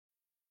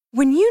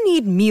When you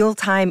need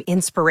mealtime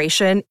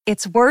inspiration,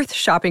 it's worth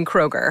shopping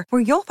Kroger,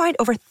 where you'll find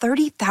over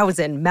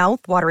 30,000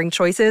 mouth-watering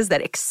choices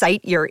that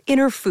excite your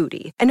inner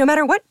foodie. And no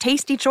matter what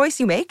tasty choice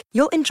you make,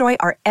 you'll enjoy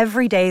our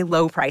everyday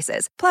low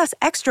prices, plus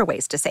extra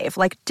ways to save,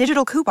 like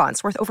digital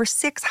coupons worth over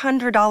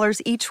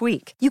 $600 each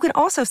week. You can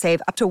also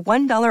save up to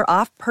 $1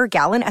 off per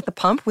gallon at the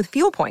pump with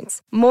fuel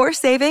points. More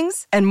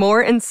savings and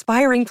more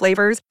inspiring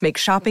flavors make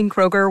shopping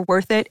Kroger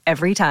worth it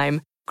every time.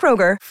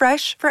 Kroger,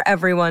 fresh for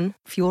everyone.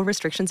 Fuel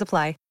restrictions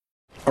apply.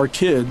 Our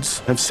kids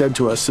have said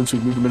to us since we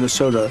moved to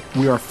Minnesota,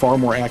 we are far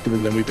more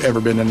active than we've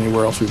ever been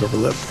anywhere else we've ever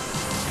lived.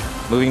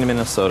 Moving to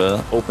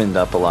Minnesota opened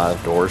up a lot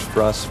of doors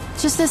for us.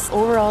 Just this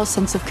overall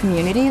sense of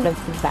community, of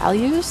the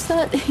values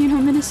that,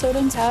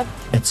 Minnesotans have.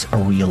 It's a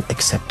real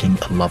accepting,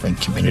 loving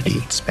community,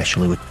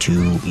 especially with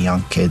two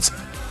young kids.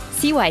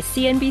 See why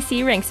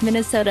CNBC ranks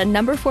Minnesota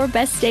number 4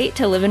 best state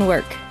to live and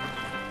work.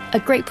 A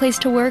great place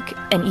to work,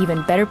 an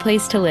even better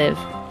place to live.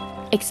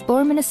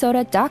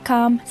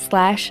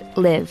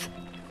 ExploreMinnesota.com/live.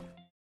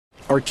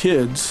 Our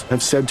kids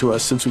have said to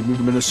us since we moved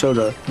to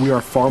Minnesota, we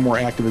are far more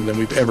active than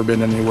we've ever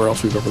been anywhere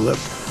else we've ever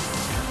lived.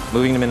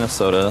 Moving to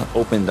Minnesota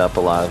opened up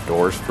a lot of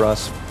doors for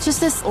us.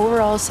 Just this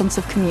overall sense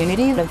of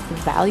community, of the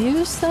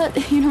values that,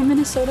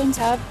 Minnesotans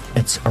have.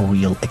 It's a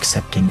real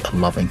accepting,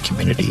 loving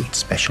community,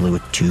 especially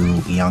with two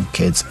young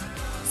kids.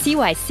 See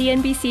why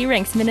CNBC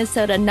ranks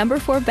Minnesota number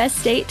 4 best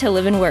state to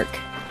live and work.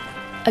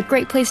 A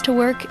great place to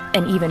work,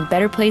 an even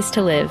better place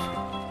to live.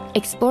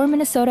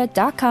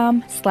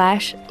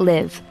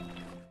 ExploreMinnesota.com/live.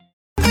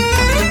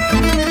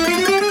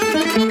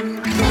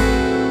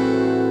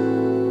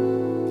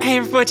 Hey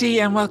everybody,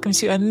 and welcome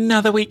to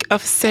another week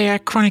of Serie A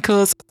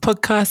Chronicles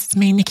podcast. It's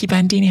me, Nikki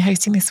Bandini,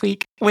 hosting this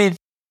week with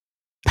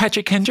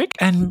Patrick Kendrick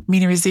and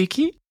Mina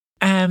Rizuki.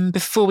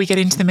 Before we get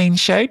into the main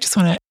show, just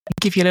want to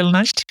give you a little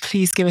nudge to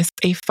please give us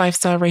a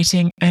 5-star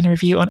rating and a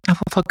review on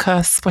Apple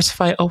Podcasts,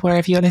 Spotify, or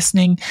wherever you're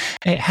listening.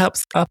 It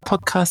helps our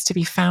podcast to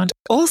be found.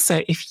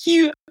 Also, if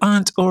you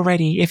aren't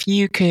already, if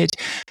you could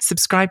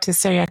subscribe to the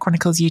Serie A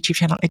Chronicles YouTube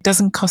channel, it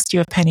doesn't cost you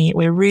a penny.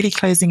 We're really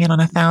closing in on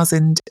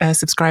 1,000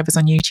 subscribers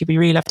on YouTube. We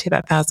really love to hit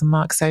that 1,000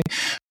 mark. So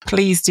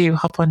please do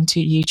hop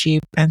onto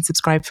YouTube and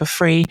subscribe for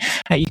free.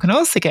 You can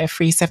also get a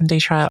free 7-day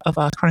trial of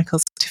our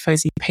Chronicles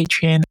Tifosi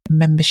Patreon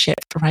membership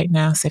right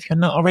now. So if you're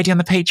not already on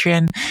the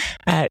Patreon,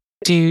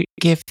 do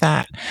give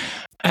that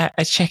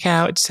a check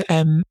out.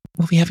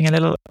 We'll be having a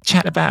little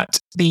chat about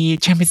the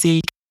Champions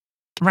League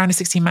round of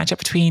 16 matchup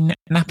between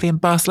Napoli and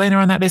Barcelona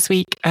on that this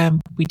week.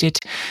 We did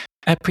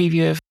a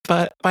preview of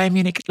Bayern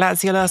Munich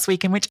Lazio last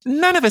week, in which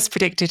none of us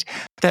predicted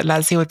that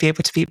Lazio would be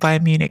able to beat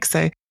Bayern Munich.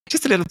 So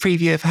just a little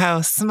preview of how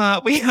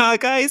smart we are,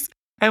 guys.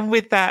 And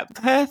with that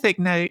perfect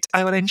note,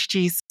 I will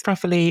introduce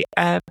properly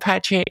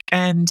Patrick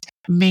and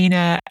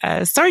Mina.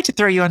 Sorry to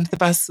throw you under the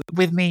bus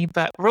with me,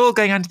 but we're all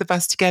going under the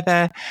bus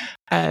together.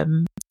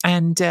 And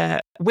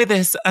with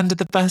us under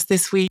the bus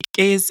this week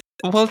is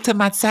Walter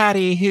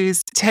Mazzarri,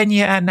 whose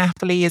tenure at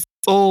Napoli is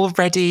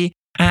already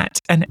at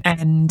an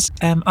end.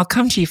 I'll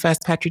come to you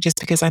first, Patrick, just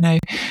because I know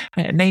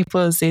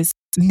Naples is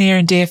near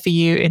and dear for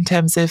you in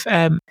terms of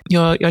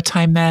your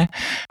time there.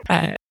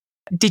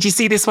 Did you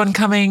see this one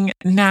coming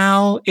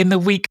now in the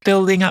week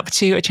building up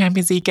to a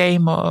Champions League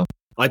game, or?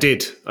 I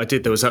did.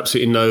 There was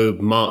absolutely no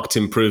marked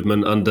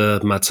improvement under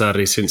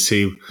Mazzarri since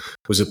he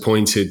was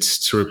appointed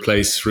to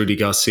replace Rudy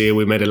Garcia.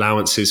 We made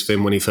allowances for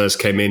him when he first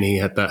came in. He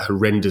had that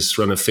horrendous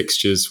run of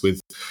fixtures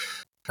with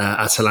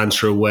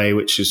Atalanta away,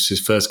 which was his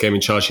first game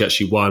in charge. He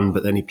actually won,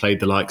 but then he played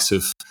the likes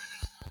of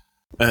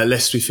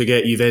lest we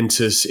forget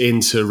Juventus,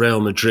 into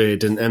Real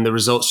Madrid, and the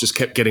results just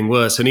kept getting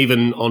worse. And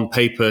even on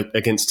paper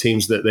against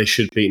teams that they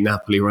should beat,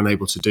 Napoli were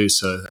unable to do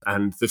so.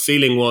 And the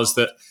feeling was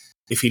that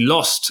if he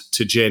lost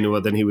to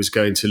Genoa, then he was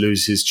going to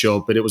lose his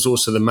job. But it was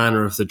also the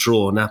manner of the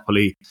draw.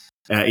 Napoli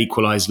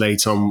equalised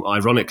late on,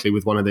 ironically,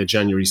 with one of their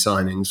January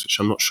signings, which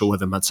I'm not sure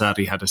whether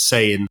Mazzarri had a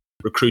say in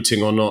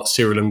recruiting or not,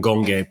 Cyril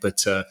Ngonge,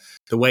 but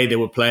the way they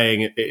were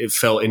playing, it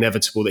felt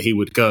inevitable that he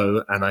would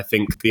go. And I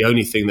think the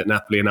only thing that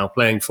Napoli are now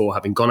playing for,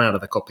 having gone out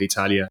of the Coppa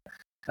Italia,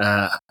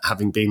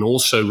 having been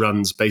also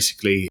runs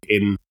basically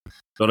in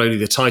not only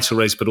the title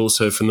race, but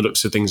also from the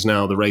looks of things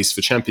now, the race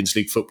for Champions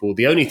League football,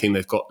 the only thing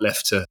they've got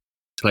left to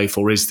play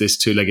for is this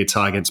 2-legged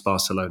tie against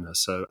Barcelona.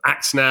 So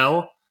act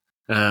now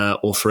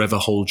or forever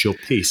hold your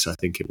peace, I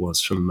think it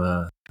was from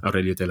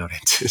Aurelio De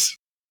Laurentiis.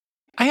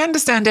 I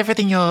understand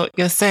everything you're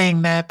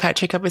saying there,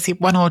 Patrick. Obviously,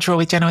 1-1 draw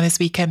with Genoa this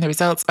weekend. The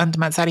results under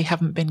Mazzarri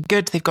haven't been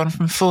good. They've gone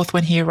from 4th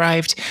when he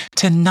arrived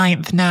to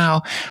 9th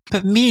now.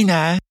 But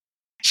Mina,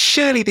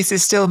 surely this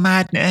is still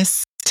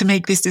madness to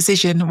make this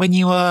decision when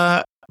you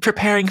are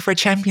preparing for a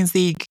Champions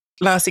League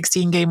last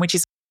 16 game, which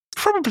is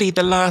probably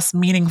the last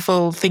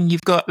meaningful thing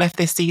you've got left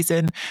this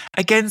season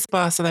against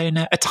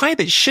Barcelona. A tie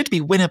that should be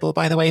winnable,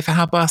 by the way, for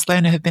how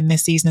Barcelona have been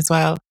this season as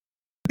well.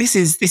 This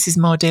is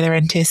more De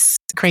Laurentiis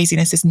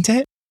craziness, isn't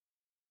it?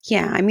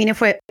 Yeah, I mean,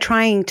 if we're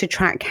trying to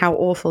track how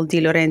awful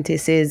De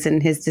Laurentiis is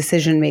and his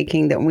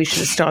decision-making, then we should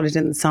have started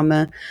in the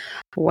summer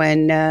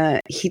when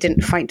he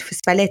didn't fight for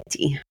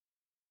Spalletti.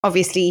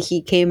 Obviously,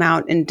 he came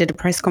out and did a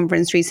press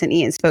conference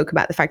recently and spoke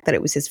about the fact that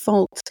it was his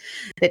fault,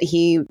 that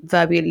he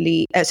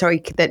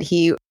that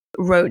he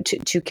wrote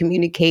to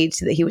communicate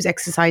that he was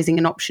exercising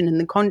an option in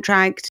the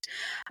contract.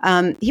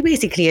 He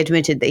basically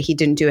admitted that he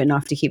didn't do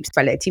enough to keep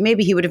Spalletti.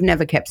 Maybe he would have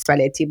never kept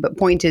Spalletti, but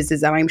point is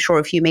that I'm sure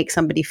if you make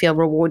somebody feel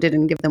rewarded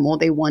and give them all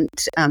they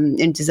want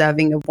and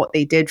deserving of what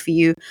they did for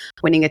you,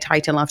 winning a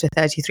title after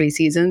 33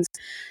 seasons,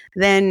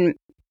 then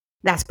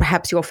that's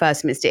perhaps your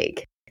first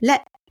mistake.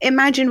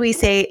 Imagine we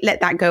say, let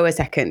that go a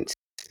second.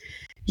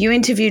 You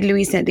interviewed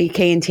Luis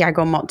Enrique and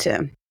Thiago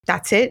Motta.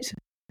 That's it.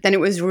 Then it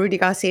was Rudy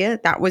Garcia.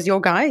 That was your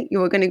guy. You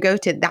were going to go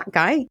to that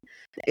guy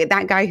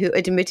who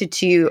admitted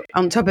to you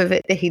on top of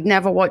it that he'd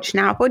never watched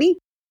Napoli.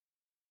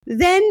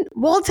 Then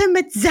Walter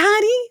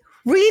Mazzarri?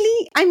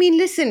 Really? I mean,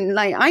 listen,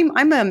 like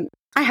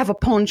I have a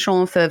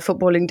penchant for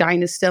footballing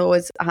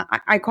dinosaurs.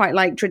 I quite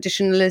like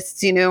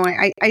traditionalists, you know.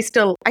 I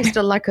still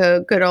like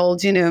a good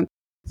old, you know,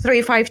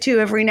 3-5-2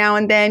 every now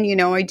and then, you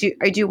know. I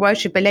do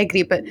worship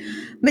Allegri, but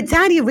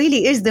Mazzarri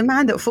really is the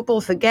man that football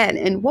forget.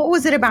 And what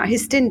was it about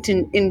his stint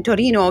in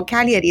Torino or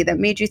Cagliari that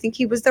made you think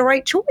he was the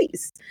right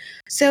choice?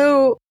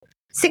 So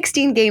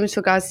 16 games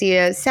for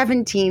Garcia,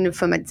 17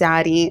 for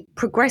Mazzarri,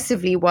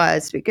 progressively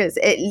worse, because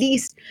at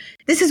least,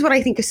 this is what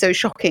I think is so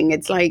shocking.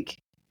 It's like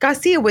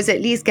Garcia was at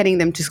least getting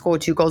them to score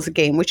 2 goals a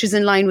game, which is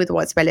in line with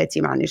what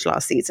Spalletti managed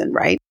last season,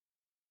 right?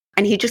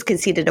 And he just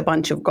conceded a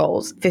bunch of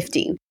goals,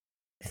 13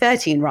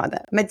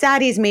 rather.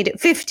 Mazzarri's made it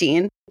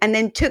 15 and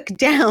then took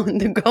down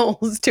the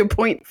goals to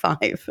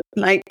 0.5.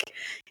 Like,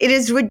 it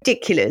is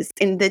ridiculous.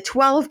 In the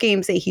 12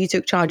 games that he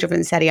took charge of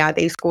in Serie A,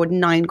 they scored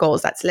 9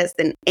 goals. That's less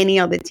than any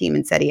other team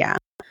in Serie A.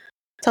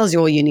 Tells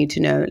you all you need to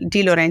know.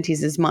 De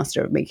Laurentiis is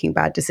master of making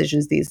bad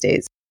decisions these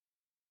days.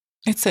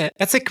 That's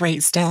a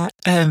great stat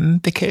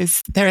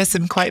because there are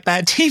some quite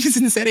bad teams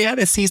in Serie A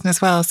this season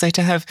as well. So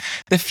to have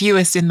the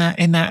fewest in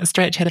that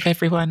stretch ahead of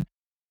everyone.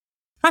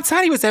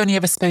 Mazzarri was only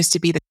ever supposed to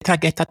be the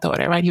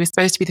traghettatore, right? He was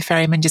supposed to be the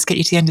ferryman, just get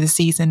you to the end of the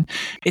season.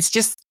 It's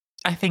just,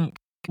 I think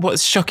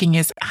what's shocking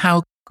is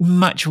how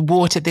much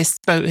water this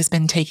boat has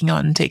been taking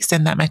on, to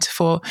extend that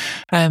metaphor.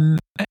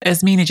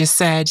 As Mina just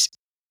said,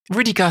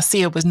 Rudy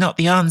Garcia was not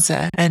the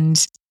answer.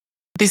 And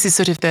this is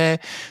sort of the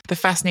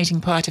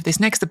fascinating part of this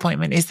next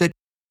appointment, is that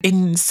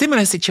in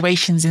similar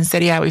situations in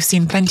Serie A, we've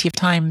seen plenty of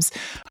times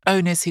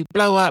owners who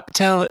blow up,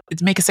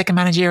 make a second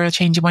managerial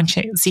change in one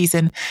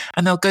season,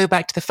 and they'll go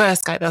back to the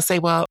first guy. They'll say,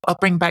 well, I'll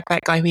bring back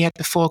that guy we had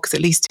before because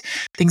at least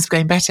things were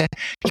going better.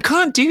 You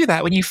can't do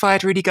that when you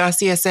fired Rudy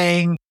Garcia,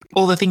 saying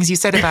all the things you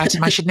said about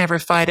him. I should never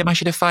have fired him. I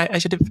should have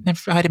never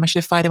fired him. I should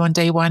have fired him on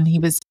day one. He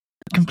was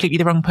completely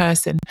the wrong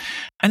person.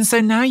 And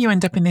so now you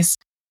end up in this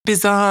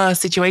bizarre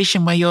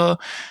situation where you're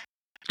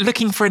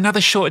looking for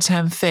another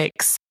short-term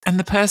fix, and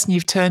the person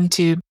you've turned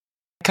to,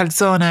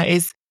 Calzona,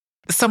 is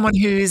someone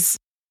whose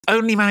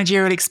only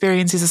managerial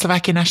experience is a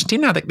Slovakian national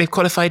team. Now that they've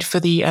qualified for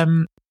the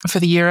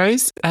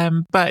Euros,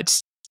 but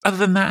other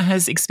than that,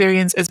 has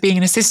experience as being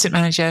an assistant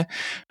manager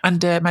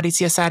under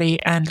Maurizio Sarri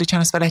and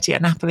Luciano Spalletti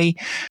at Napoli.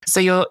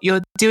 So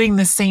you're doing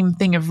the same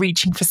thing of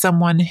reaching for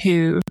someone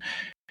who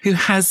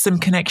has some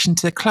connection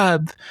to the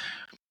club,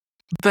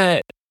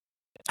 but.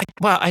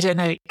 Well, I don't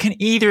know.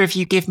 Can either of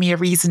you give me a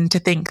reason to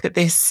think that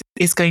this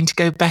is going to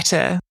go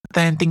better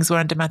than things were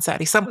under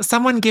Mazzarri?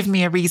 Someone give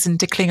me a reason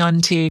to cling on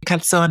to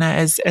Calzona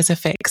as a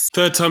fix.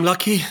 Third time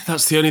lucky.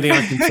 That's the only thing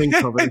I can think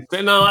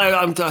of. No,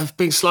 I'm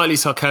being slightly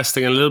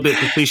sarcastic and a little bit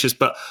facetious,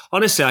 but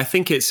honestly, I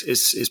think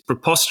it's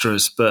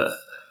preposterous. But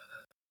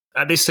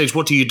at this stage,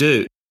 what do you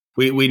do?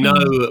 We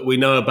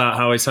know about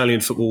how Italian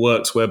football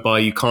works, whereby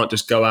you can't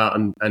just go out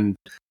and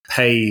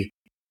pay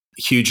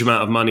huge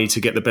amount of money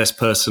to get the best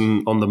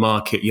person on the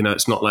market. You know,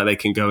 it's not like they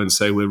can go and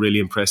say, we're really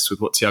impressed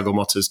with what Thiago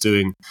Motta's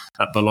doing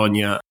at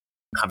Bologna,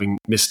 having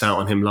missed out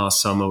on him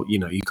last summer. You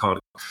know, you can't.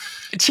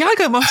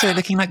 Thiago Motta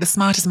looking like the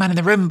smartest man in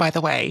the room, by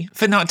the way,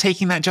 for not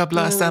taking that job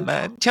last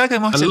summer. Thiago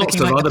Motta looking like the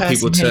person. Lots of other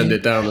people turned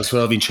it down as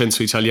well.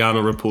 Vincenzo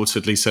Italiano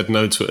reportedly said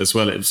no to it as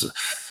well. It was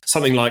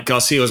something like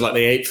Garcia was like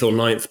the 8th or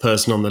 9th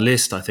person on the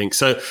list, I think.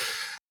 So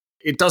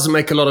it doesn't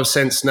make a lot of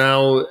sense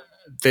now.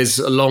 There's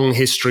a long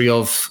history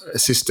of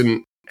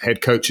assistant head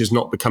coaches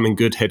not becoming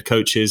good head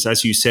coaches.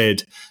 As you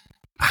said,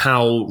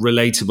 how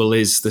relatable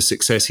is the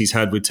success he's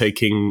had with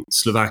taking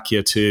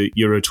Slovakia to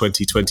Euro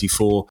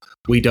 2024?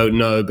 We don't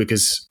know,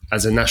 because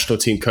as a national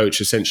team coach,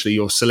 essentially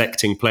you're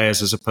selecting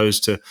players as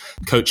opposed to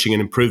coaching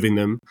and improving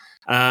them.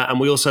 And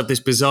we also have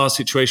this bizarre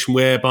situation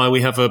whereby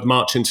we have a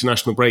March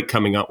international break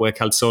coming up where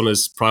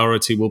Calzona's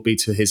priority will be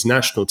to his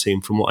national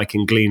team, from what I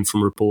can glean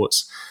from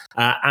reports.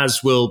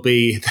 As will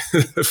be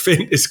the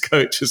fitness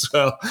coach as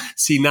well,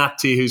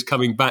 Sinati, who's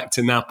coming back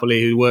to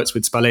Napoli, who works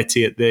with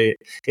Spalletti at the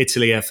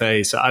Italy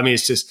FA. So, I mean,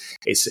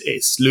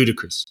 it's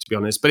ludicrous, to be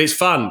honest. But it's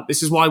fun.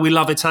 This is why we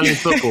love Italian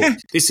football.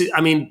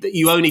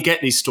 You only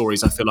get these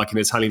stories, I feel like, in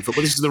Italian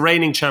football. This is the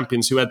reigning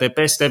champions who had their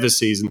best ever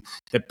season,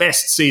 their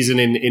best season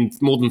in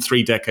more than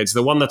 3 decades.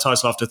 They won the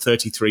title after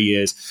 33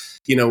 years.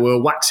 You know,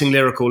 were waxing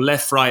lyrical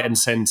left, right and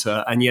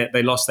centre, and yet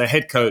they lost their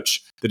head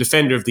coach, the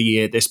defender of the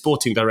year, their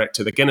sporting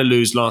director. They're going to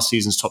lose last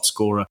season's top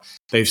scorer.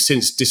 They've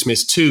since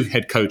dismissed 2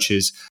 head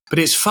coaches. But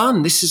it's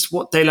fun. This is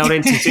what De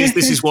Laurentiis is.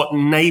 This is what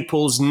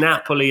Naples,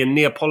 Napoli and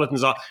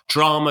Neapolitans are.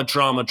 Drama,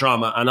 drama,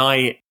 drama. And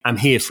I am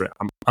here for it.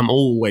 I'm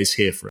always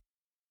here for it.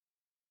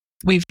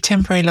 We've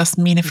temporarily lost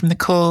Mina from the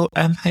call.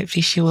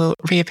 Hopefully she will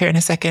reappear in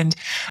a second.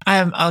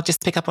 I'll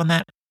just pick up on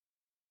that.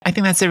 I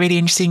think that's a really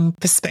interesting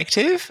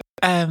perspective.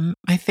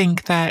 I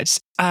think that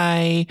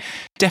I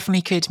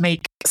definitely could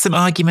make some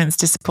arguments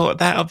to support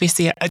that.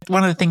 Obviously,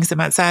 one of the things that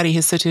Mazzarri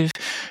has sort of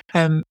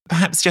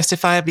perhaps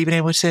justifiably been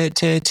able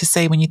to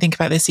say when you think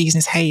about this season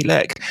is, hey,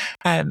 look,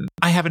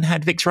 I haven't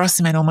had Victor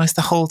Osimhen almost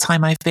the whole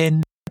time I've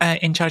been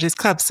in charge of this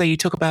club. So you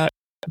talk about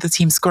the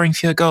team scoring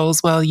fewer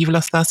goals. Well, you've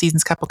lost last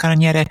season's Capo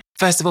Canoniere,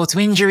 first of all to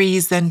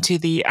injuries, then to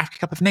the Africa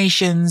Cup of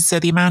Nations. So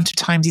the amount of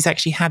times he's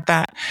actually had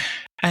that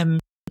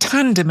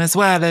tandem as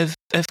well of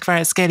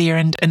Kvaratskhelia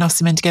and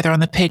Osimhen together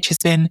on the pitch has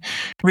been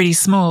really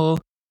small.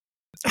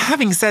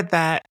 Having said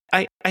that,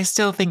 I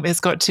still think there's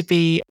got to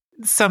be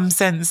some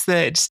sense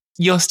that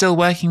you're still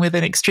working with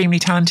an extremely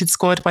talented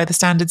squad by the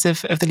standards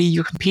of the league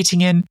you're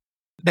competing in.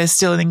 There's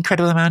still an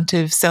incredible amount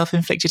of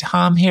self-inflicted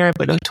harm here,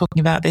 but we're talking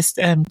about this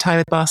tie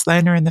with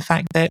Barcelona and the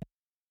fact that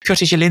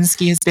Piotr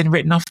Zielinski has been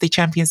written off the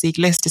Champions League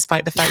list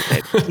despite the fact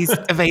that he's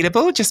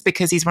available, just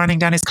because he's running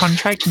down his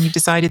contract and you've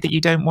decided that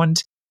you don't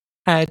want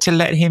to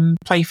let him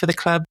play for the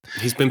club.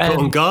 He's been put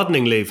on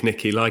gardening leave,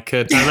 Nikki, like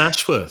Dan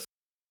Ashworth.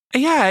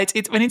 Yeah,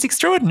 it's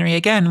extraordinary.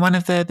 Again, one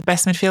of the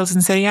best midfielders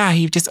in Serie A,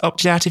 you've just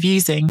opted out of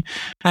using.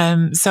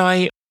 So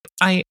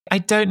I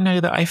don't know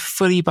that I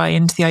fully buy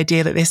into the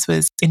idea that this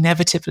was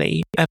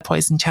inevitably a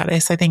poison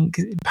chalice. I think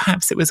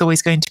perhaps it was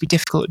always going to be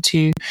difficult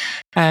to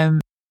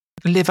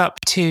live up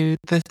to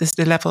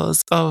the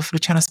levels of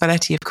Luciano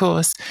Spalletti, of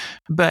course.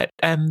 But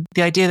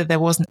the idea that there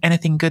wasn't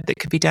anything good that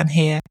could be done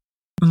here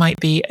might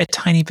be a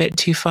tiny bit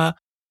too far.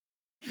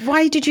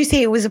 Why did you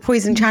say it was a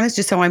poison chalice,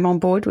 just so I'm on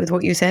board with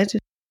what you said?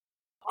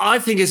 I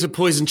think it's a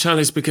poison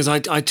chalice because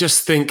I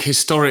just think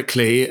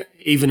historically,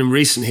 even in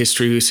recent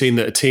history, we've seen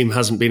that a team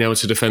hasn't been able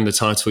to defend the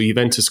title.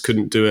 Juventus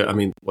couldn't do it. I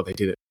mean, they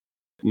did it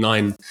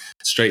 9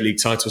 straight league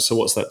titles. So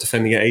what's that?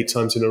 Defending it 8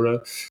 times in a row.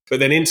 But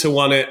then Inter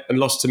won it and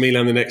lost to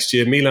Milan the next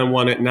year. Milan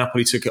won it.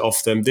 Napoli took it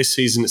off them. This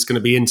season, it's going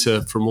to be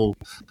Inter from all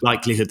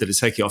likelihood that they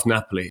take it off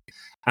Napoli.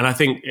 And I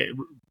think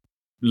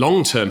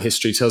long-term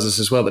history tells us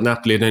as well that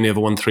Napoli had only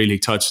ever won 3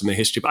 league titles in their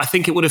history. But I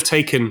think it would have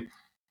taken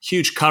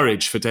huge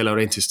courage for De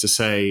Laurentiis to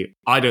say,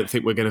 I don't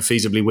think we're going to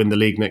feasibly win the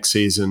league next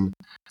season.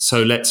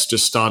 So let's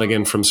just start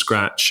again from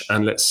scratch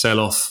and let's sell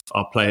off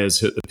our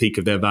players at the peak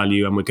of their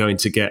value. And we're going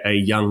to get a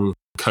young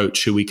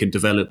coach who can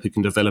develop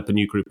a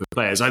new group of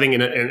players. I think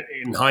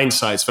in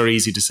hindsight, it's very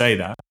easy to say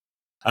that.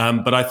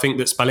 But I think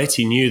that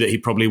Spalletti knew that he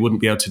probably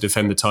wouldn't be able to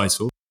defend the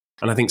title.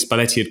 And I think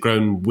Spalletti had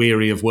grown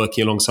weary of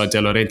working alongside De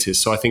Laurentiis.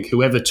 So I think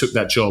whoever took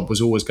that job was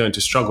always going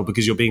to struggle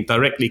because you're being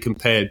directly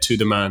compared to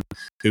the man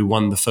who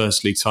won the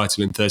first league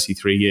title in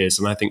 33 years.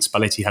 And I think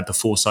Spalletti had the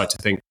foresight to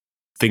think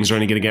things are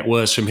only going to get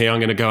worse from here. I'm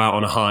going to go out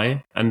on a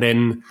high. And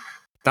then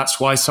that's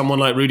why someone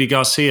like Rudi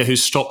Garcia,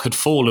 whose stock had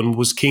fallen,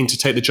 was keen to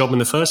take the job in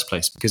the first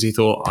place because he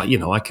thought,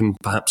 I can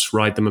perhaps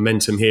ride the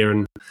momentum here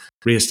and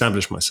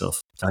re-establish myself.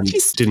 And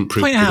didn't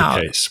prove to be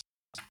the case.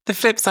 The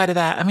flip side of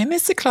that, I mean,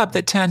 this is a club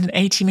that turned an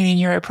 €80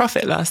 million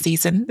profit last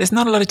season. There's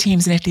not a lot of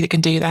teams in Italy that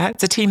can do that.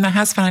 It's a team that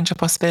has financial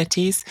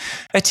possibilities,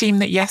 a team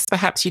that, yes,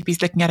 perhaps you'd be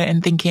looking at it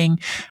and thinking,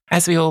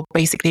 as we all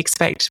basically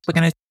expect, we're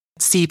going to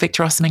see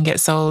Victor Osimhen get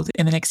sold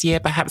in the next year.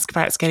 Perhaps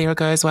Kvaratskhelia will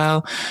go as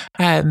well.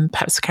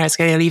 Perhaps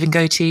Kvaratskhelia will even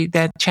go to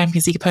their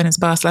Champions League opponents,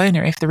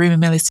 Barcelona, if the rumour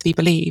mill is to be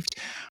believed.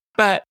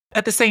 But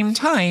at the same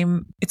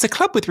time, it's a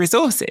club with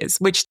resources,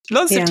 which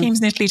lots of teams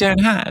in Italy don't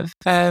have.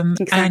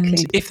 Exactly.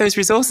 And if those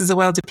resources are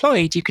well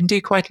deployed, you can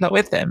do quite a lot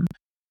with them.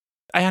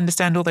 I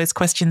understand all those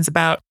questions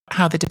about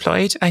how they're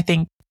deployed. I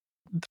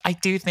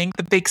do think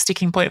the big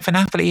sticking point for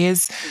Napoli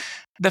is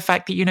the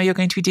fact that, you're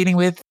going to be dealing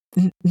with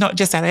not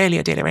just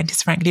Aurelio De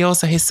Laurentiis, frankly,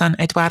 also his son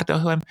Eduardo,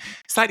 who I'm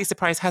slightly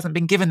surprised hasn't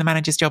been given the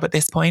manager's job at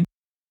this point.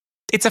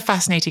 It's a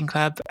fascinating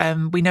club.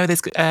 We know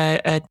there's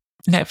a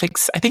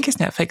Netflix, I think it's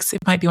Netflix, it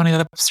might be one of the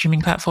other streaming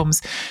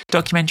platforms,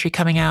 documentary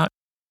coming out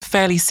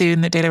fairly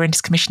soon that De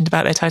Laurentiis commissioned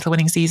about their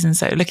title-winning season.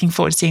 So looking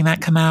forward to seeing that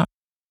come out.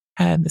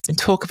 There's been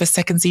talk of a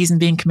second season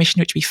being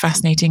commissioned, which would be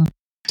fascinating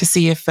to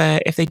see if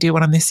they do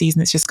one on this season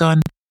that's just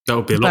gone. That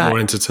would be a lot more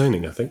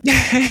entertaining, I think.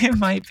 It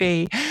might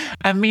be.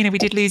 Mina, we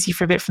did lose you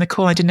for a bit from the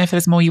call. I didn't know if there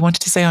was more you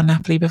wanted to say on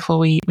Napoli before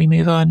we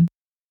move on.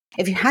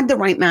 If you had the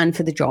right man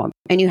for the job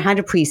and you had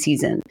a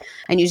pre-season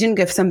and you didn't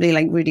go for somebody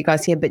like Rudi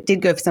Garcia, but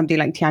did go for somebody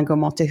like Thiago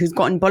Motta, who's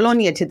gotten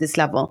Bologna to this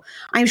level,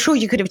 I'm sure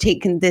you could have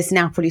taken this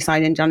Napoli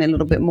side and done a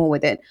little bit more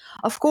with it.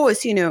 Of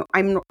course,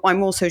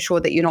 I'm also sure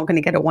that you're not going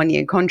to get a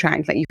 1-year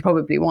contract like you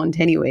probably want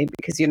anyway,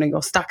 because,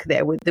 you're stuck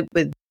there with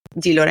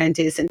De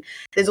Laurentiis and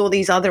there's all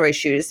these other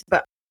issues.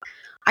 But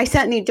I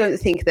certainly don't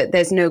think that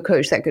there's no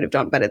coach that could have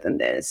done better than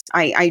this.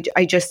 I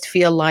just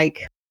feel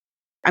like,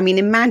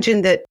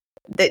 imagine that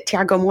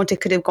Thiago Motta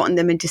could have gotten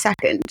them into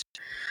second.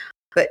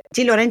 But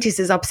De Laurentiis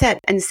is upset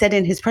and said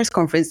in his press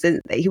conference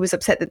that he was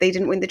upset that they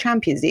didn't win the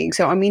Champions League.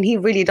 So, I mean, he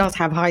really does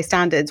have high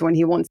standards when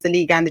he wants the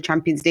league and the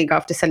Champions League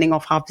after selling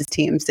off half his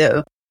team.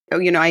 So,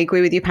 I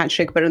agree with you,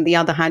 Patrick. But on the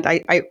other hand,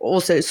 I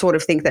also sort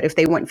of think that if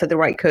they went for the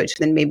right coach,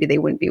 then maybe they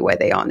wouldn't be where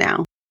they are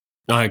now.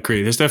 I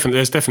agree. There's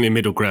definitely a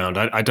middle ground.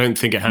 I don't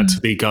think it had to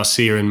be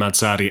Garcia and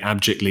Mazzarri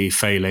abjectly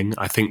failing.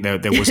 I think there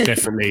was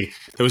definitely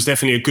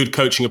a good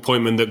coaching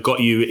appointment that got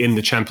you in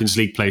the Champions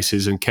League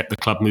places and kept the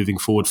club moving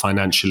forward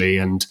financially,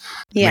 and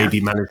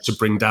maybe managed to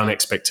bring down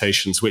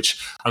expectations,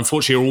 which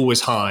unfortunately are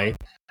always high.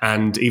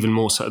 And even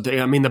more so,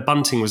 the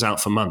bunting was out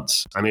for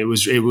months. I mean,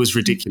 it was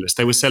ridiculous.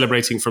 They were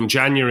celebrating from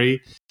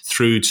January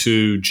through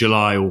to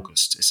July,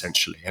 August,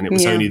 essentially. And it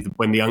was only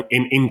when the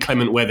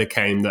inclement weather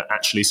came that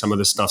actually some of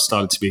the stuff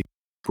started to be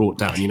brought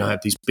down. I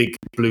had these big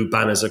blue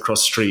banners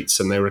across streets,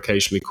 and they were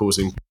occasionally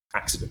causing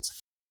accidents.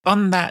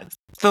 On that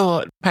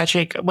thought,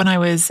 Patrick, when I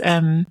was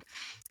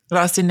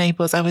last in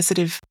Naples, I was sort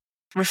of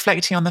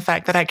reflecting on the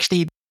fact that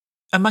actually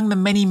among the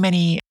many,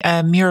 many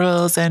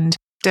murals and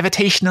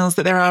devitationals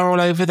that there are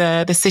all over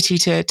the city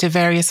to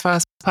various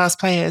past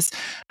players,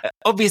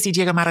 obviously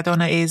Diego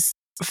Maradona is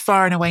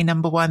far and away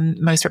number one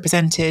most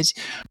represented,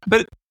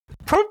 but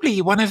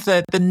probably one of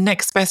the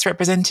next best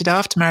represented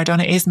after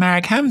Maradona is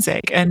Marek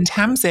Hamsik. And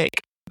Hamsik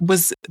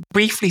was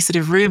briefly sort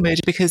of rumoured,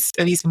 because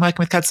he's been working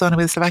with Calzona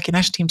with the Slovakian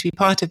national team, to be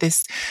part of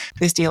this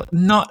deal,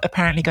 not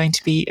apparently going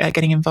to be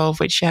getting involved,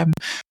 which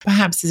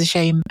perhaps is a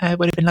shame.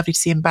 Would have been lovely to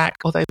see him back,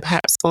 although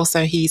perhaps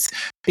also he's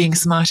being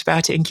smart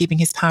about it and keeping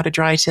his powder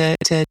dry to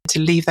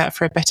leave that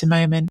for a better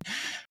moment.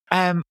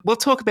 We'll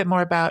talk a bit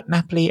more about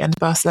Napoli and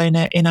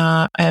Barcelona in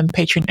our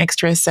Patreon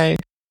extra. So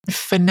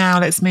for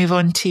now, let's move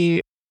on to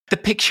the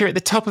picture at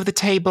the top of the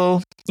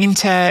table.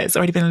 Inter has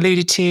already been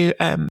alluded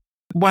to,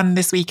 won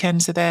this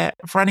weekend, so they're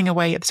running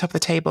away at the top of the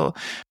table.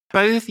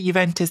 Both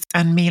Juventus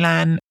and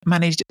Milan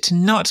managed to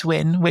not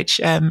win, which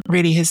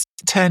really has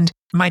turned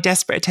my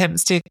desperate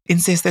attempts to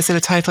insist there's still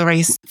a title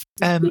race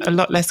a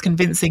lot less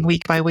convincing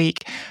week by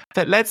week.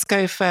 But let's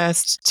go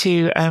first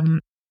to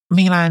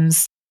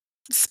Milan's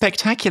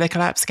spectacular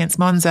collapse against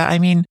Monza. I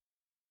mean,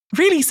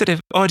 really sort of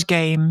odd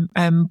game,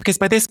 because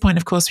by this point,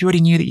 of course, we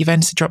already knew that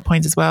Juventus had dropped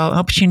points as well. An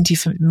opportunity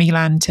for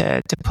Milan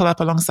to pull up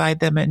alongside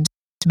them and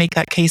to make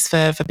that case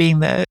for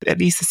being at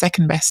least the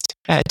second best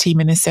team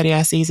in this Serie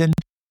A season.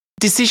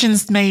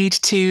 Decisions made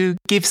to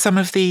give some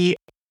of the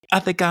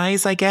other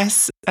guys, I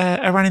guess,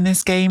 a run in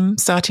this game,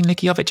 starting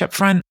Luka Jovic up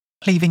front,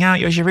 leaving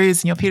out your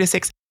Girouds and your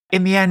Pulisics.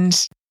 In the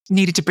end,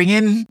 needed to bring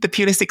in the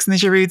Pulisics and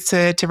the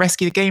Girouds to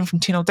rescue the game from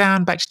 2-0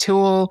 down, back to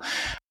 2-2.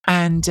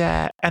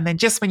 And then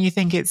just when you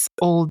think it's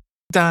all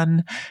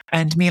done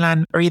and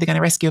Milan are either going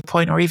to rescue a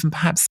point or even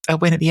perhaps a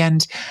win at the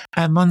end,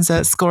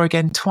 Monza score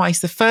again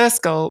twice. The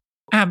first goal,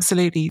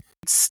 absolutely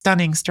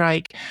stunning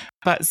strike,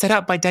 but set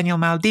up by Daniel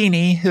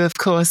Maldini, who of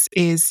course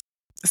is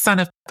the son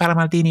of Paolo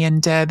Maldini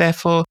and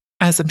therefore,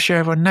 as I'm sure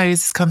everyone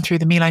knows, has come through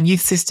the Milan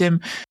youth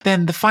system.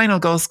 Then the final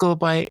goal scored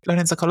by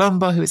Lorenzo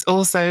Colombo, who is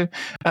also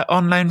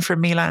on loan from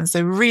Milan.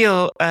 So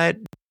real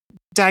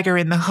dagger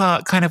in the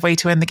heart kind of way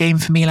to end the game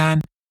for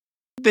Milan.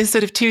 There's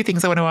sort of two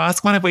things I want to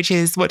ask, one of which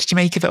is, what did you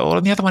make of it all?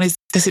 And the other one is,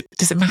 does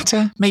it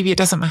matter? Maybe it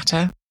doesn't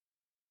matter.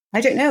 I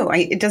don't know.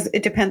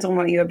 It depends on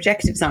what your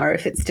objectives are.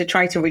 If it's to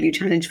try to really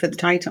challenge for the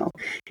title,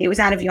 it was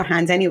out of your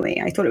hands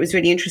anyway. I thought it was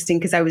really interesting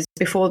because I was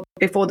before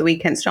the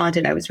weekend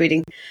started, I was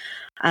reading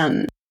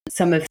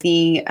some of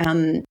the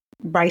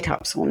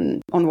write-ups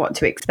on what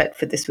to expect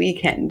for this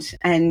weekend,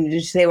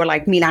 and they were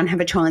like, Milan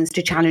have a chance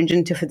to challenge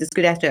Inter for the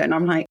Scudetto, and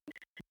I'm like,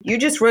 you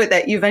just wrote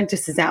that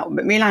Juventus is out,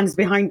 but Milan's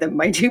behind them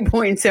by 2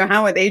 points. So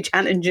how are they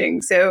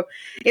challenging? So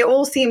it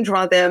all seemed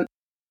rather.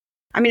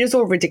 I mean, it's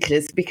all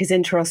ridiculous because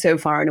Inter are so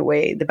far and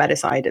away the better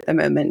side at the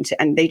moment,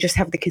 and they just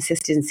have the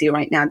consistency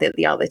right now that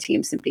the other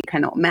teams simply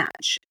cannot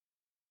match.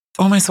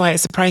 Almost why it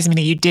surprised me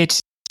that you did,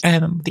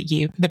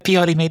 that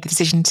Pioli made the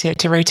decision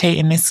to rotate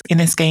in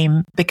this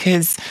game,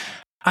 because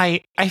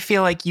I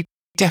feel like you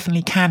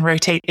definitely can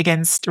rotate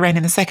against Rennes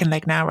in the second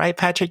leg now, right,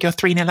 Patrick? You're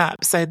 3-0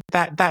 up, so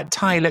that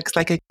tie looks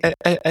like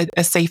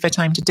a safer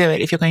time to do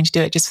it if you're going to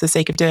do it just for the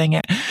sake of doing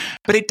it.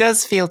 But it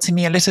does feel to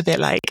me a little bit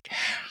like,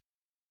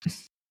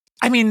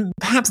 I mean,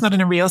 perhaps not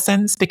in a real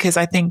sense, because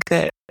I think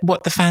that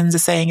what the fans are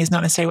saying is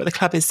not necessarily what the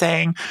club is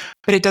saying,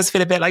 but it does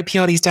feel a bit like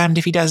Pioli's damned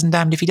if he does and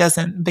damned if he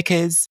doesn't,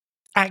 because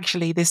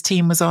actually this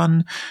team was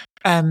on,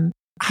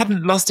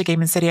 hadn't lost a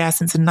game in Serie A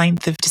since the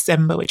 9th of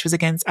December, which was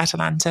against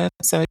Atalanta,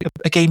 so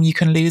a game you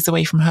can lose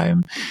away from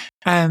home.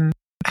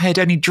 Had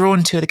only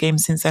drawn 2 of the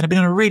games since then. I've been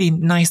on a really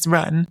nice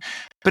run.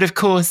 But of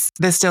course,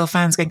 there's still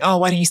fans going, oh,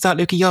 why don't you start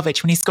Luka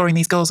Jovic when he's scoring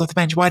these goals off the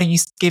bench? Why don't you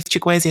give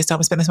Chukwueze a start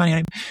and spend this money on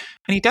him?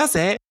 And he does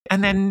it.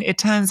 And then it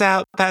turns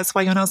out that's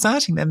why you're not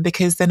starting them,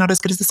 because they're not as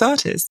good as the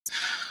starters.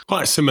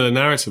 Quite a similar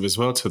narrative as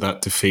well to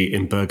that defeat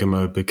in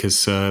Bergamo,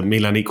 because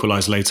Milan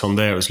equalised late on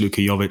there as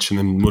Luka Jovic, and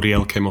then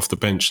Muriel came off the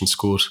bench and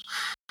scored,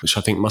 which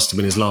I think must have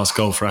been his last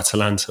goal for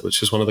Atalanta, which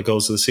was one of the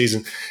goals of the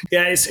season.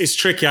 Yeah, it's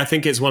tricky. I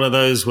think it's one of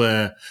those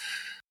where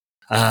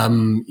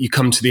you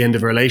come to the end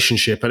of a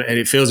relationship, and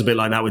it feels a bit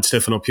like that with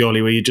Stefano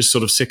Pioli, where you're just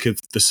sort of sick of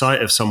the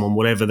sight of someone,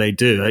 whatever they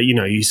do.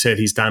 You said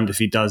he's damned if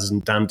he does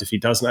and damned if he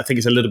doesn't. I think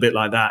it's a little bit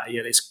like that.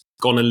 It's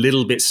gone a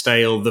little bit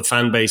stale. The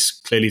fan base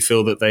clearly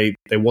feel that they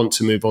want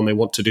to move on. They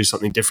want to do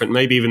something different.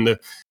 Maybe even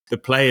the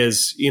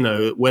players,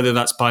 whether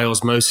that's by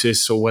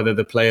osmosis or whether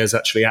the players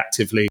actually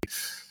actively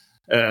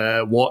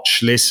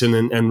watch, listen,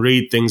 and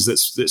read things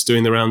that's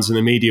doing the rounds in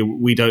the media.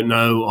 We don't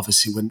know.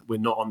 Obviously, we're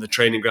not on the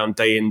training ground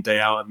day in, day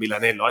out at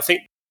Milanello. I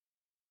think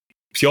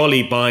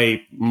Pioli,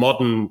 by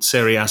modern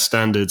Serie A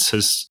standards,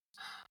 has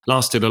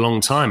lasted a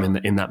long time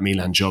in that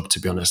Milan job, to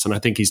be honest. And I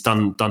think he's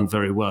done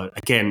very well.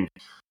 Again,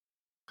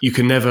 you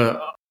can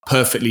never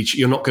perfectly,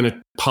 you're not going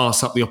to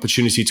pass up the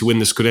opportunity to win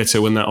the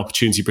Scudetto when that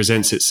opportunity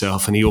presents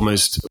itself. And he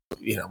almost,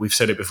 we've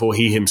said it before,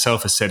 he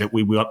himself has said it,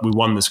 we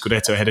won the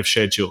Scudetto ahead of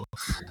schedule.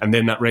 And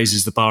then that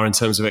raises the bar in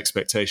terms of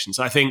expectations.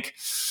 I think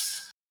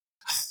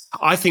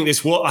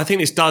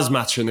this does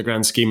matter in the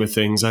grand scheme of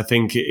things. I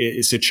think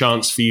it's a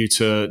chance for you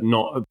to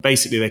not,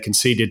 basically they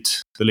conceded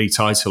the league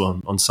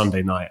title on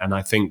Sunday night. And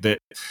I think that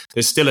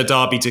there's still a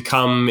derby to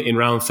come in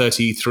round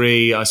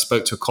 33. I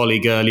spoke to a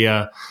colleague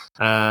earlier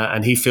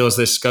and he feels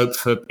there's scope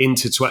for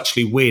Inter to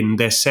actually win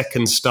their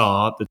second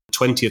star, the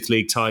 20th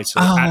league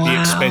title the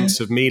expense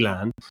of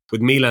Milan,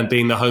 with Milan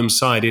being the home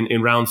side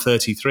in round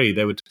 33.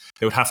 They would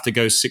have to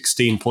go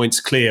 16 points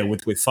clear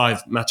with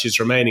 5 matches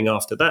remaining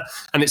after that.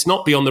 And it's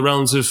not beyond the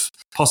realms of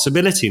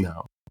possibility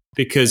now,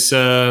 because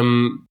they're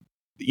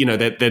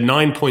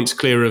 9 points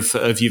clear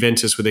of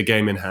Juventus with a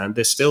game in hand.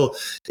 They're still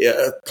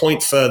a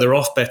point further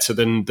off better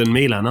than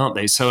Milan, aren't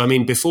they? So, I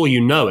mean, before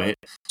you know it,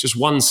 just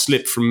one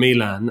slip from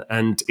Milan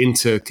and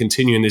Inter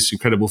continuing this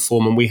incredible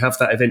form, and we have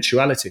that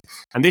eventuality.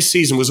 And this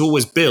season was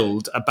always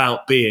billed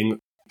about being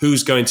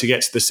who's going to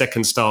get to the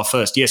second star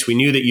first. Yes, we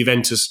knew that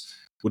Juventus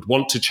would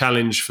want to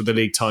challenge for the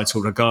league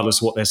title, regardless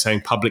of what they're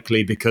saying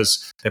publicly,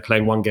 because they're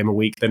playing one game a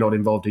week. They're not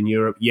involved in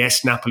Europe.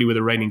 Yes, Napoli were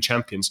the reigning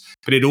champions,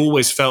 but it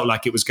always felt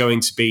like it was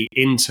going to be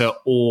Inter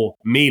or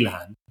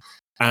Milan,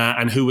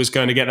 and who was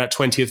going to get that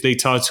 20th league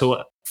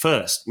title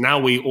first. Now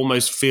we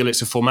almost feel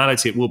it's a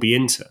formality. It will be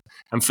Inter.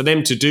 And for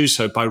them to do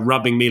so by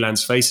rubbing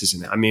Milan's faces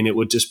in it, I mean, it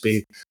would just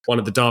be one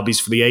of the derbies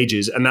for the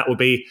ages. And that would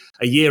be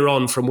a year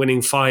on from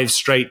winning 5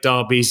 straight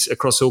derbies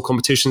across all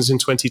competitions in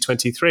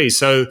 2023.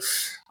 So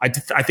I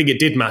think it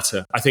did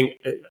matter. I think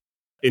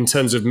in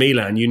terms of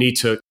Milan, you need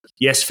to,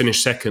 yes,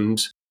 finish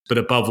second, but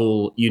above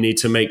all, you need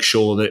to make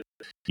sure that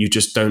you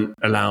just don't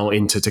allow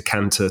Inter to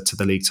canter to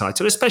the league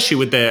title, especially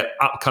with their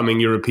upcoming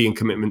European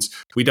commitments.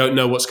 We don't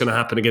know what's going to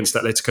happen against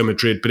Atletico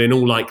Madrid, but in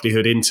all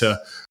likelihood, Inter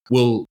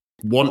will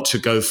want to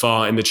go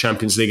far in the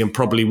Champions League and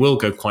probably will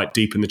go quite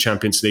deep in the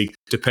Champions League,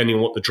 depending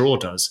on what the draw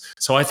does.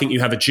 So I think you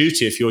have a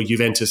duty, if you're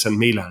Juventus and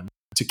Milan,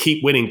 to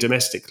keep winning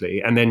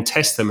domestically and then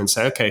test them and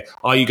say, okay,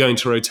 are you going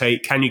to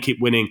rotate? Can you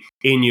keep winning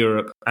in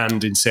Europe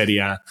and in Serie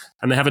A?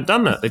 And they haven't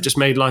done that. They've just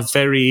made life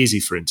very easy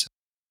for Inter.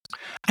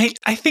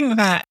 I think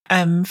that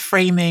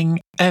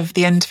framing of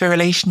the end of a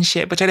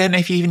relationship, which I don't know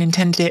if you even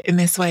intended it in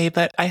this way,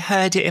 but I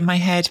heard it in my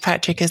head,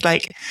 Patrick, as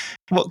like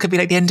what could be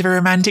like the end of a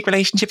romantic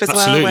relationship as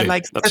well, where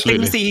like the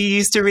things that you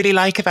used to really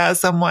like about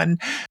someone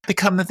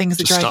become the things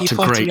that just drive you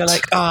potty. You're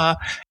like,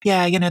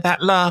 that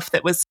laugh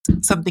that was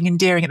something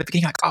endearing at the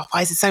beginning, like, oh,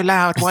 why is it so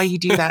loud? Why you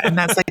do that? And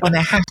that's like when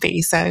they're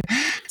happy. So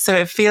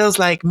it feels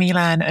like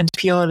Milan and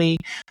Pioli,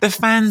 the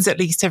fans at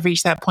least have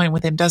reached that point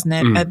with him, doesn't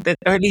it?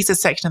 Or at least a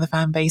section of the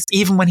fan base,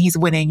 even when he's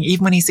winning,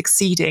 even when he's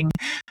succeeding,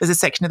 there's a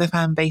section of the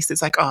fan base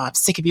that's like, oh, I'm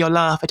sick of your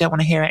laugh. I don't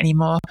want to hear it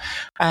anymore.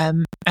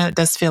 And it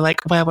does feel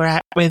like where we're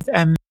at with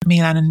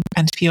Milan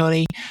and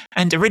Pioli.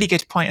 And a really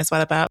good point as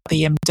well about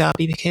the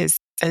derby, because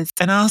as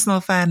an Arsenal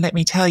fan, let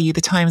me tell you,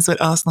 the times when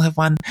Arsenal have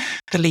won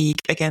the league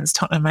against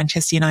Tottenham and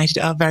Manchester United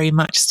are very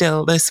much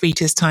still the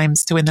sweetest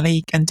times to win the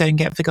league and don't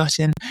get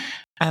forgotten.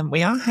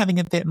 We are having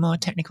a bit more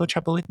technical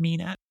trouble with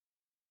Mina.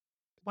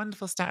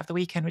 Wonderful stat of the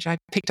weekend, which I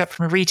picked up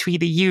from a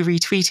retweet that you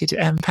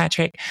retweeted,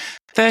 Patrick.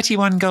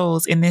 31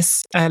 goals in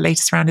this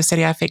latest round of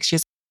Serie A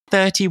fixtures.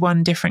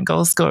 31 different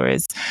goal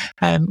scorers.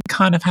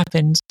 Can't have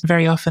happened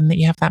very often that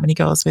you have that many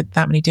goals with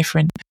that many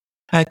different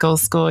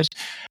goals scored.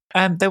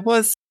 There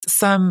was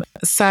some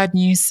sad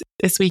news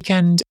this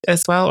weekend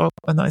as well,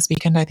 or not this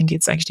weekend. I think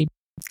it's actually,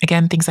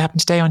 again, things that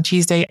happened today on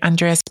Tuesday.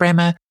 Andreas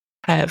Bremer,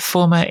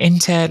 former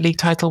Inter league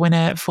title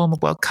winner, former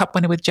World Cup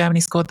winner with Germany,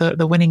 scored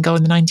the winning goal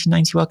in the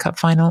 1990 World Cup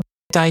final.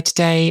 Died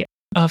today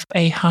of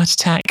a heart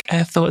attack.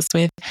 Thoughts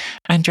with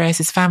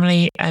Andreas's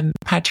family.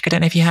 Patrick, I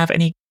don't know if you have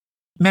any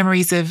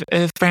memories of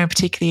Bremer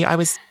particularly. I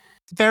was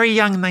very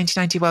young in the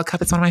 1990 World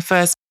Cup. It's one of my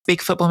first big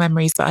football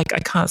memories, but I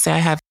can't say I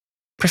have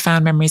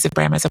profound memories of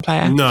Brehm as a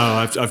player? No,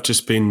 I've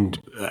just been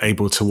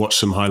able to watch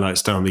some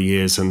highlights down the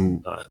years,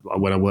 and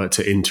when I worked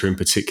at Inter in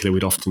particular,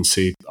 we'd often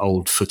see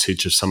old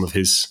footage of some of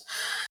his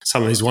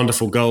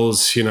wonderful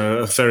goals. You know,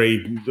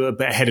 a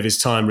bit ahead of his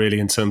time, really,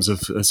 in terms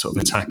of sort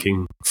of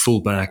attacking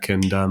fullback.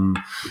 And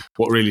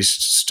what really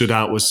stood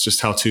out was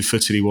just how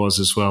two-footed he was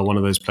as well. One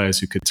of those players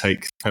who could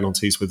take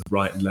penalties with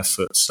right and left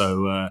foot.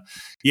 So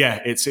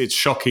it's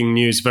shocking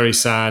news, very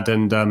sad,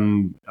 and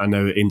I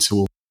know Inter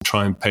will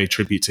try and pay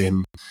tribute to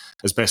him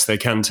as best they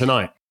can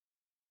tonight.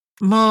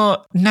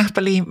 More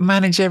Napoli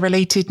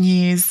manager-related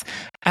news.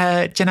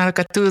 Gennaro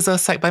Gattuso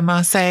sacked by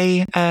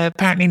Marseille.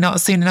 Apparently not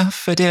soon enough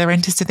for De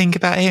Laurentiis to think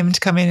about him to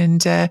come in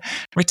and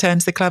return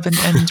to the club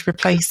and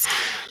replace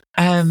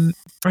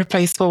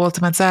for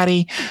Walter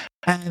Mazzarri.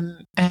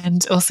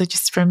 And also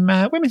just from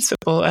women's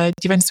football,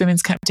 Juventus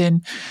women's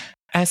captain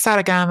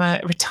Sara Gama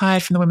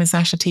retired from the women's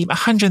national team.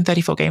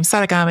 134 games.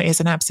 Sara Gama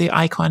is an absolute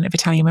icon of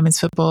Italian women's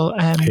football,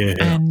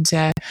 and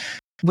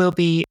will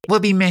be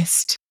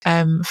missed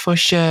for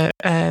sure.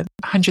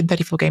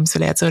 134 games for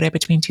Le Azzurre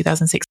between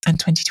 2006 and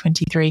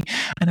 2023,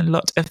 and a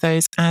lot of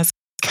those as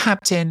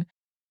captain.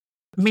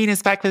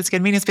 Mina's back with us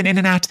again. Mina's been in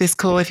and out of this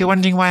call. If you're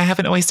wondering why I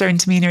haven't always thrown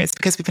to Mina, it's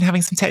because we've been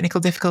having some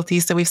technical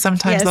difficulties, so we've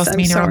sometimes lost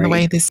Mina on the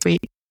way this week.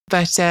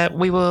 But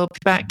we will be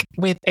back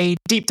with a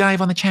deep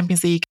dive on the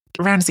Champions League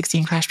round of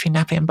 16 clash between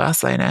Napoli and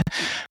Barcelona.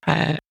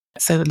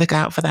 So look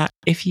out for that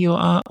if you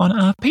are on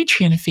our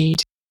Patreon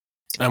feed.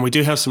 And we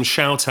do have some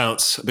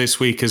shout-outs this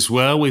week as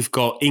well. We've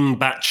got Ing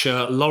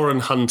Batcher,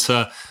 Lauren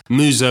Hunter,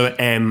 Muzo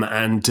M,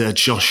 and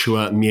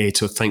Joshua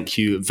Mieto. Thank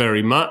you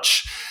very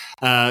much.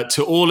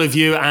 To all of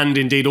you, and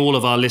indeed all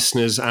of our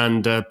listeners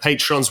and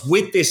patrons.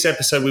 With this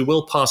episode, we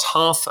will pass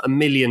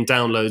 500,000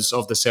 downloads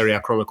of the Serie A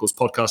Chronicles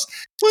podcast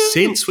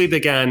since we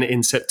began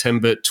in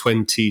September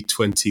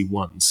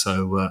 2021.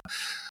 So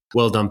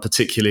well done,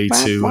 particularly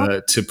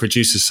to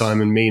producer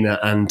Simon, Mina,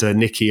 and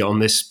Nikki on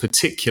this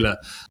particular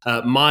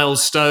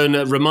milestone.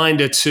 A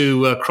reminder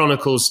to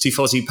Chronicles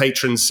Tifosi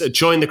patrons,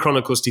 join the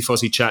Chronicles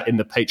Tifosi chat in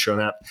the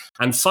Patreon app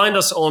and find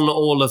us on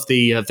all of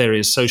the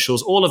various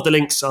socials. All of the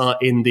links are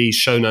in the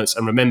show notes.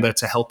 And remember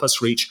to help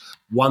us reach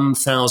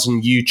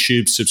 1,000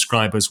 YouTube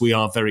subscribers. We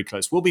are very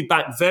close. We'll be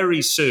back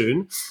very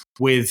soon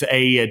with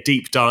a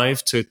deep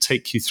dive to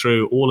take you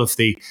through all of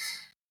the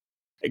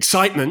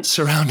excitement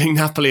surrounding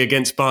Napoli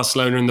against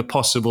Barcelona and the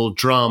possible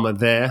drama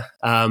there.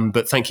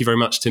 But thank you very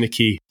much to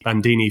Nikki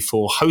Bandini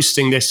for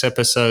hosting this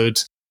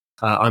episode.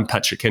 I'm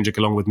Patrick Kendrick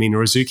along with Mina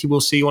Rizuki.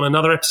 We'll see you on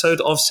another episode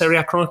of Serie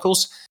A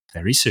Chronicles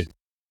very soon.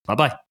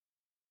 Bye-bye.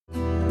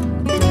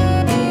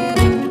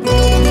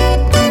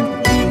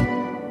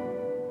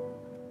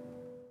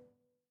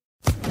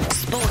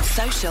 Sports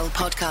Social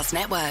Podcast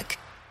Network.